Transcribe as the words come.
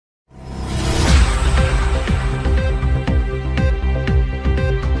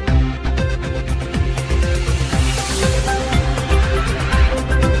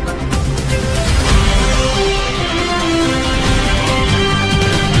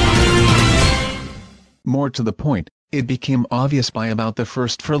More to the point, it became obvious by about the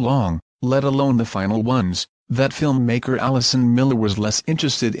first furlong, let alone the final ones, that filmmaker Alison Millar was less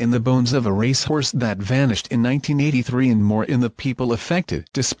interested in the bones of a racehorse that vanished in 1983 and more in the people affected.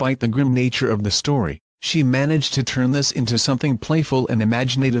 Despite the grim nature of the story, she managed to turn this into something playful and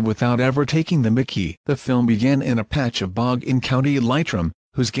imaginative without ever taking the mickey. The film began in a patch of bog in County Leitrim,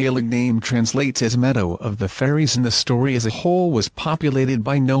 whose Gaelic name translates as Meadow of the Fairies, and the story as a whole was populated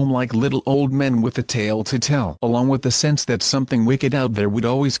by gnome-like little old men with a tale to tell, along with the sense that something wicked out there would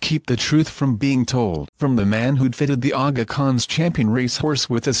always keep the truth from being told. From the man who'd fitted the Aga Khan's champion racehorse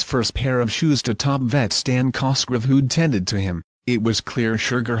with his first pair of shoes to top vet Stan Cosgrave who'd tended to him, it was clear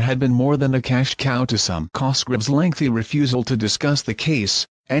Sugar had been more than a cash cow to some. Cosgrave's lengthy refusal to discuss the case,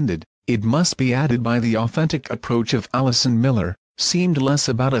 ended, it must be added, by the authentic approach of Alison Millar, seemed less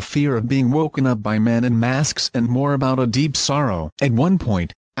about a fear of being woken up by men in masks and more about a deep sorrow. At one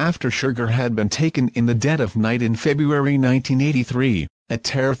point, after Sugar had been taken in the dead of night in February 1983, a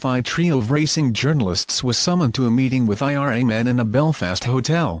terrified trio of racing journalists was summoned to a meeting with IRA men in a Belfast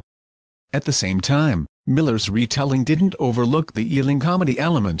hotel. At the same time, Millar's retelling didn't overlook the Ealing comedy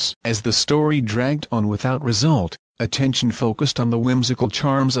elements. As the story dragged on without result, attention focused on the whimsical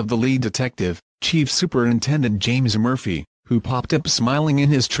charms of the lead detective, Chief Superintendent James Murphy, who popped up smiling in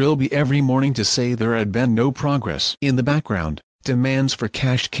his trilby every morning to say there had been no progress. In the background, demands for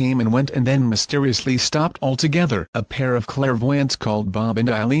cash came and went and then mysteriously stopped altogether. A pair of clairvoyants called Bob and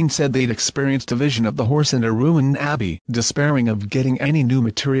Eileen said they'd experienced a vision of the horse in a ruined abbey. Despairing of getting any new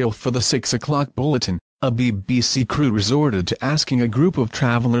material for the 6 o'clock bulletin, a BBC crew resorted to asking a group of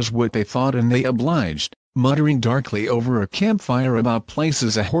travelers what they thought, and they obliged, muttering darkly over a campfire about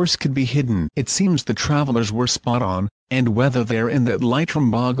places a horse could be hidden. It seems the travelers were spot on, and whether they're in that Leitrim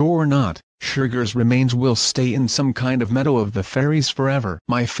bog or not, Sugar's remains will stay in some kind of Meadow of the Fairies forever.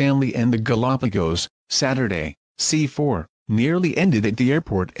 My Family and the Galapagos, Saturday, C4, nearly ended at the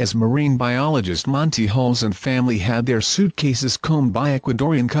airport as marine biologist Monty Hulls and family had their suitcases combed by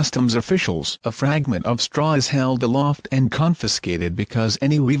Ecuadorian customs officials. A fragment of straw is held aloft and confiscated because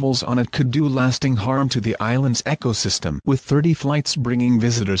any weevils on it could do lasting harm to the island's ecosystem. With 30 flights bringing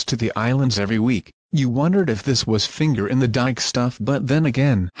visitors to the islands every week, you wondered if this was finger-in-the-dike stuff, but then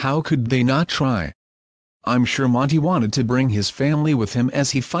again, how could they not try? I'm sure Monty wanted to bring his family with him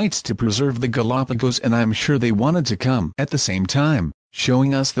as he fights to preserve the Galapagos, and I'm sure they wanted to come. At the same time,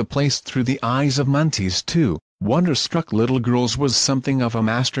 showing us the place through the eyes of Monty's two wonder-struck little girls was something of a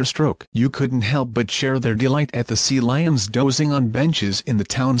masterstroke. You couldn't help but share their delight at the sea lions dozing on benches in the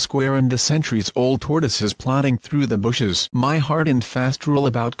town square and the centuries-old tortoises plodding through the bushes. My hard and fast rule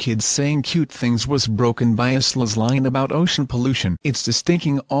about kids saying cute things was broken by Isla's line about ocean pollution. It's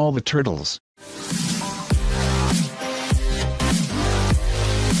distinking all the turtles.